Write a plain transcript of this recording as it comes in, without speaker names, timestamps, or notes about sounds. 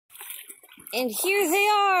And here they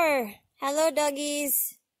are! Hello,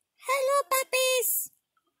 doggies! Hello, puppies!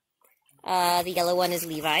 The yellow one is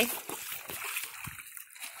Levi.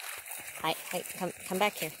 Hi, come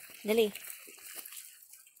back here. Lily.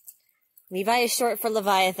 Levi is short for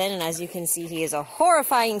Leviathan, and as you can see, he is a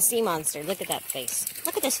horrifying sea monster. Look at that face.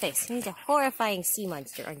 Look at this face. He's a horrifying sea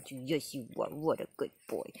monster, aren't you? Yes, you are. What a good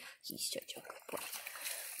boy. He's such a good boy.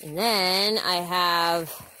 And then I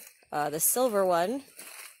have the silver one.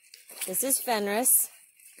 This is Fenris.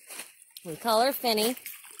 We call her Finny.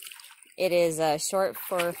 It is short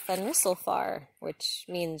for Fenrisulfar, which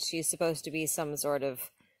means she's supposed to be some sort of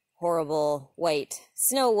horrible white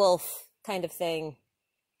snow wolf kind of thing.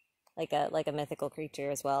 Like a mythical creature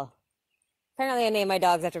as well. Apparently I named my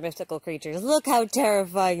dogs after mythical creatures. Look how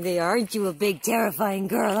terrifying they are. Aren't you a big terrifying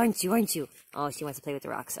girl? Aren't you? Aren't you? Oh, she wants to play with the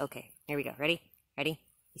rocks. Okay, here we go. Ready? Ready?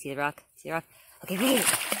 You see the rock? See the rock? Okay, ready.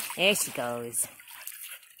 There she goes.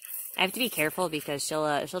 I have to be careful because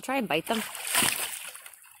she'll try and bite them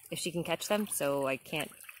if she can catch them. So I can't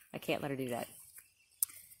let her do that.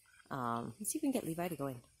 Let's see if we can get Levi to go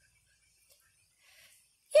in.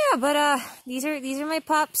 Yeah, but these are my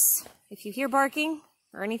pups. If you hear barking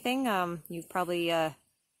or anything, you've probably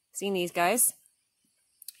seen these guys.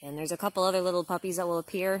 And there's a couple other little puppies that will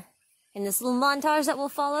appear in this little montage that will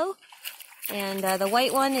follow. And the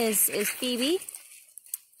white one is Phoebe,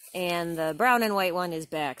 and the brown and white one is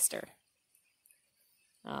Baxter.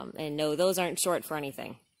 And no, those aren't short for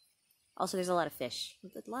anything. Also, there's a lot of fish.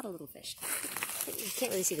 A lot of little fish. You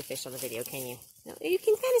can't really see the fish on the video, can you? No, you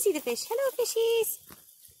can kind of see the fish. Hello, fishies!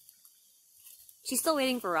 She's still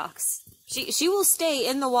waiting for rocks. She will stay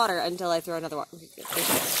in the water until I throw another rock.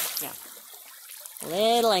 Yeah.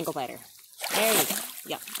 Little ankle biter. There you go.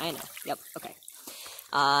 Yep, I know. Yep, okay.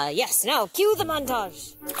 Yes, now, cue the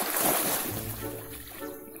montage!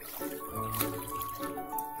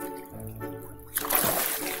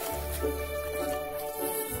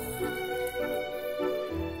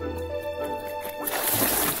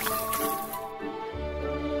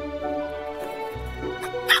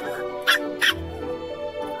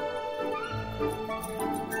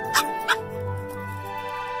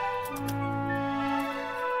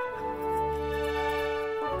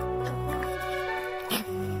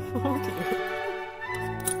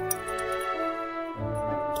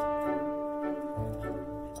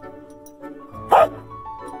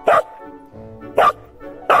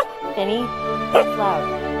 Benny, it's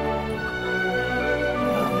loud.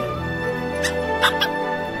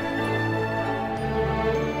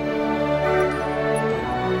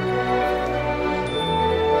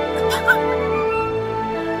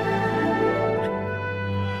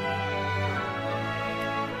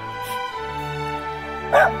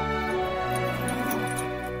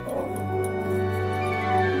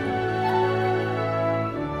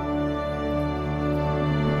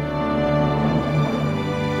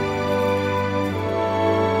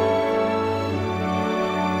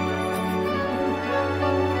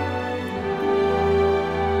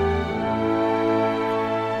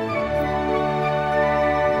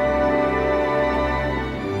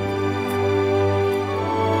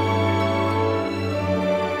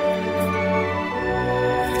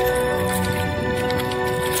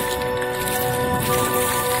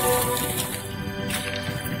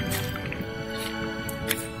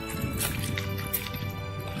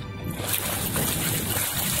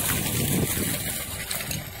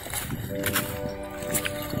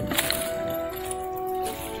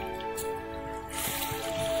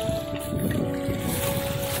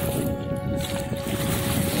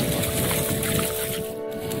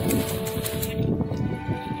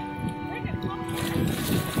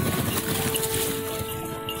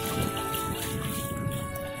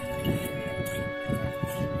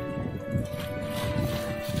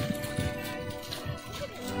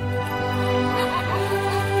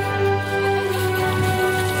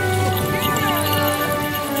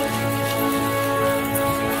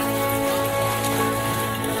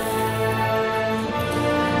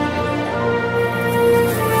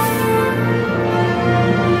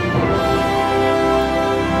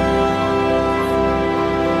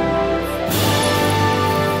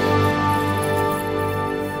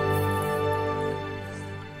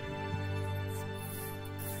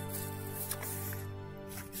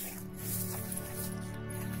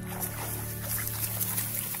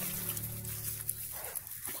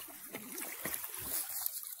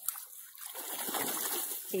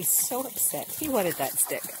 He's so upset. He wanted that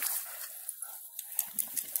stick.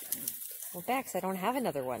 Well, Bax, I don't have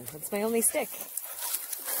another one. It's my only stick.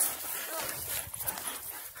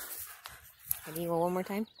 I need one more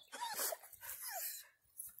time.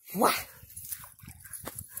 Wah!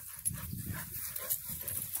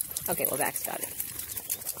 Okay, well, Max got it.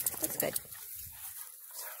 That's good.